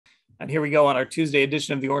And here we go on our Tuesday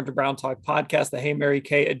edition of the Orange and Brown Talk podcast, the Hey Mary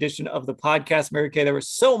Kay edition of the podcast. Mary Kay, there was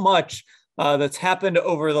so much that's happened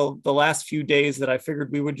over the last few days that I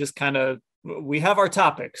figured we would just we have our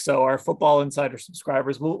topic. So our Football Insider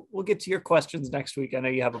subscribers, we'll get to your questions next week. I know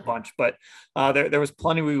you have a bunch, but there was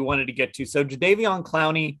plenty we wanted to get to. So Jadeveon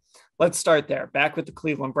Clowney, let's start there. Back with the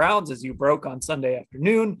Cleveland Browns, as you broke on Sunday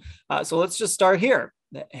afternoon. So let's just start here.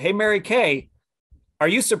 Hey, Mary Kay, are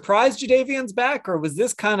you surprised Jadeveon's back, or was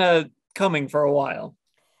this kind of coming for a while?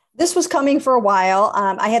 This was coming for a while.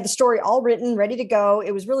 I had the story all written, ready to go.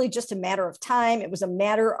 It was really just a matter of time. It was a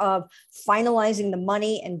matter of finalizing the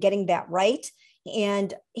money and getting that right.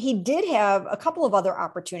 And he did have a couple of other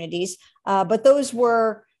opportunities, but those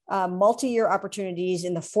were multi-year opportunities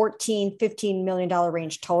in the $14-15 million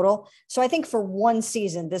range total. So I think for one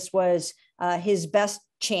season, this was his best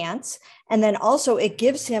chance. And then also it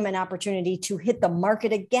gives him an opportunity to hit the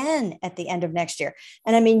market again at the end of next year.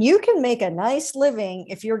 And I mean, you can make a nice living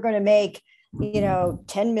if you're going to make,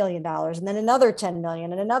 $10 million and then another 10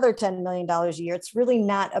 million and another $10 million a year. It's really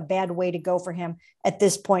not a bad way to go for him at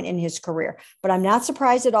this point in his career, but I'm not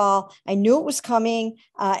surprised at all. I knew it was coming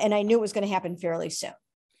and I knew it was going to happen fairly soon.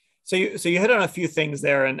 So you hit on a few things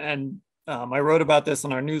there, and I wrote about this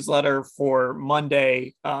in our newsletter for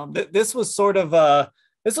Monday. This was sort of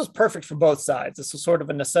this was perfect for both sides. This was sort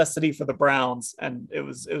of a necessity for the Browns, and it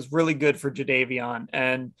was really good for Jadeveon.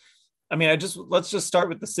 And I mean, let's just start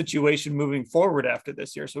with the situation moving forward after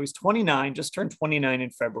this year. So he's 29, just turned 29 in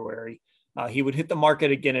February. He would hit the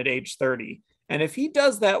market again at age 30. And if he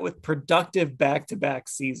does that with productive back-to-back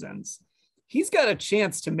seasons, he's got a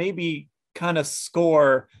chance to maybe kind of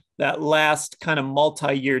score that last kind of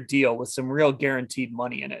multi-year deal with some real guaranteed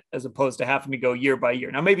money in it, as opposed to having to go year by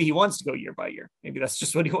year. Now, maybe he wants to go year by year. Maybe that's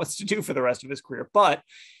just what he wants to do for the rest of his career. But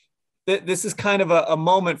this is kind of a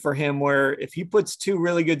moment for him where if he puts two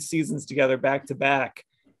really good seasons together back to back,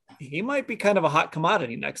 he might be kind of a hot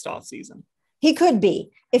commodity next offseason. He could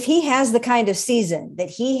be. If he has the kind of season that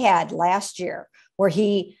he had last year, where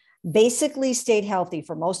he basically stayed healthy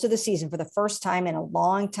for most of the season for the first time in a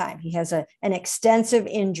long time. He has an extensive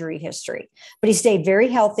injury history, but he stayed very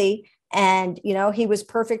healthy. And, he was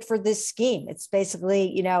perfect for this scheme. It's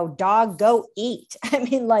basically, dog, go eat. I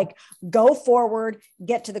mean, like, go forward,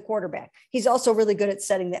 get to the quarterback. He's also really good at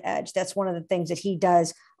setting the edge. That's one of the things that he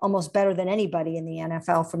does almost better than anybody in the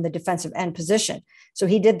NFL from the defensive end position. So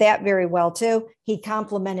he did that very well, too. He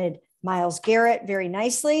complemented Myles Garrett very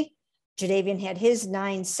nicely. Jadeveon had his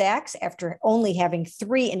 9 sacks after only having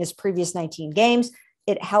 3 in his previous 19 games.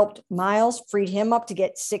 It helped Myles, freed him up to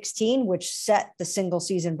get 16, which set the single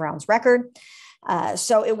season Browns record.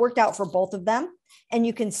 So it worked out for both of them. And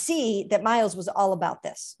you can see that Myles was all about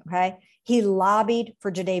this. Okay. He lobbied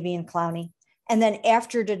for Jadeveon Clowney. And then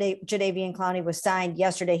after Jadeveon Clowney was signed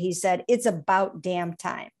yesterday, he said, it's about damn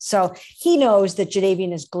time. So he knows that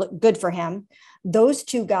Jadeveon is good for him. Those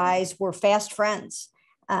two guys were fast friends.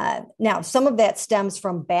 Now, some of that stems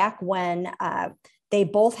from back when they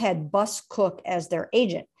both had Bus Cook as their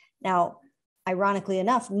agent. Now, ironically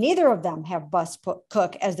enough, neither of them have Bus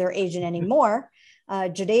Cook as their agent anymore.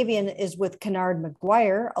 Jadeveon is with Kennard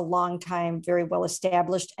McGuire, a longtime, very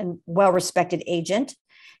well-established and well-respected agent.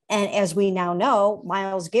 And as we now know,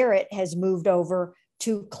 Myles Garrett has moved over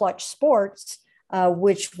to Clutch Sports,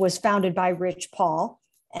 which was founded by Rich Paul.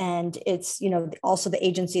 And it's, also the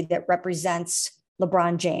agency that represents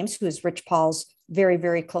LeBron James, who is Rich Paul's very,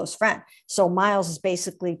 very close friend. So Myles is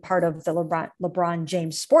basically part of the LeBron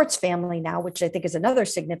James sports family now, which I think is another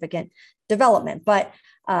significant development. But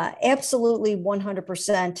absolutely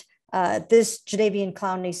 100%, this Jadeveon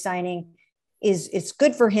Clowney signing it's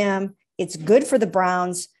good for him. It's good for the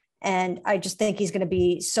Browns. And I just think he's going to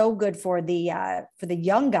be so good for the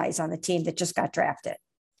young guys on the team that just got drafted.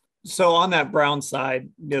 So on that Brown side,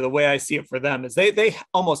 the way I see it for them is they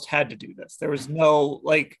almost had to do this. There was no,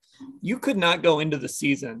 you could not go into a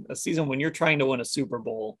season when you're trying to win a Super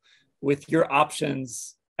Bowl with your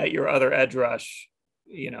options at your other edge rush,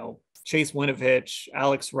 Chase Winovich,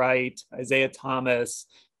 Alex Wright, Isaiah Thomas,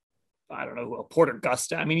 I don't know, Porter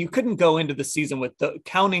Gusta. I mean, you couldn't go into the season with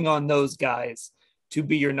counting on those guys to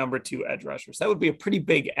be your number 2 edge rushers. That would be a pretty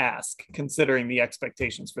big ask considering the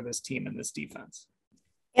expectations for this team and this defense.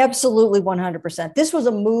 Absolutely 100%. This was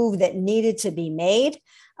a move that needed to be made.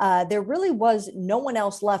 There really was no one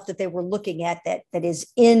else left that they were looking at that is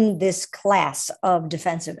in this class of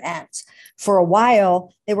defensive ends. For a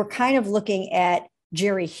while, they were kind of looking at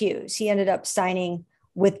Jerry Hughes. He ended up signing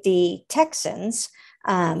with the Texans,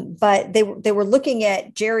 but they were looking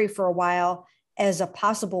at Jerry for a while as a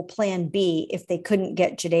possible plan B if they couldn't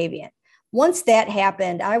get Jadeveon. once that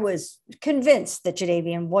happened, I was convinced that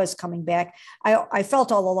Jadeveon was coming back. I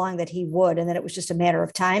felt all along that he would, and that it was just a matter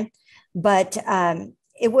of time. But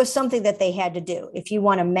it was something that they had to do. If you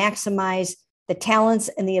want to maximize the talents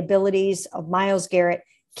and the abilities of Myles Garrett,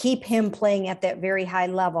 keep him playing at that very high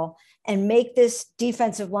level, and make this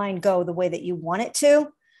defensive line go the way that you want it to,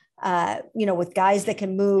 with guys that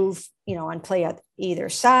can move, on play on either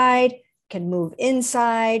side, can move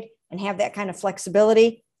inside and have that kind of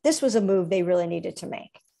flexibility. This was a move they really needed to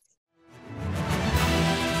make.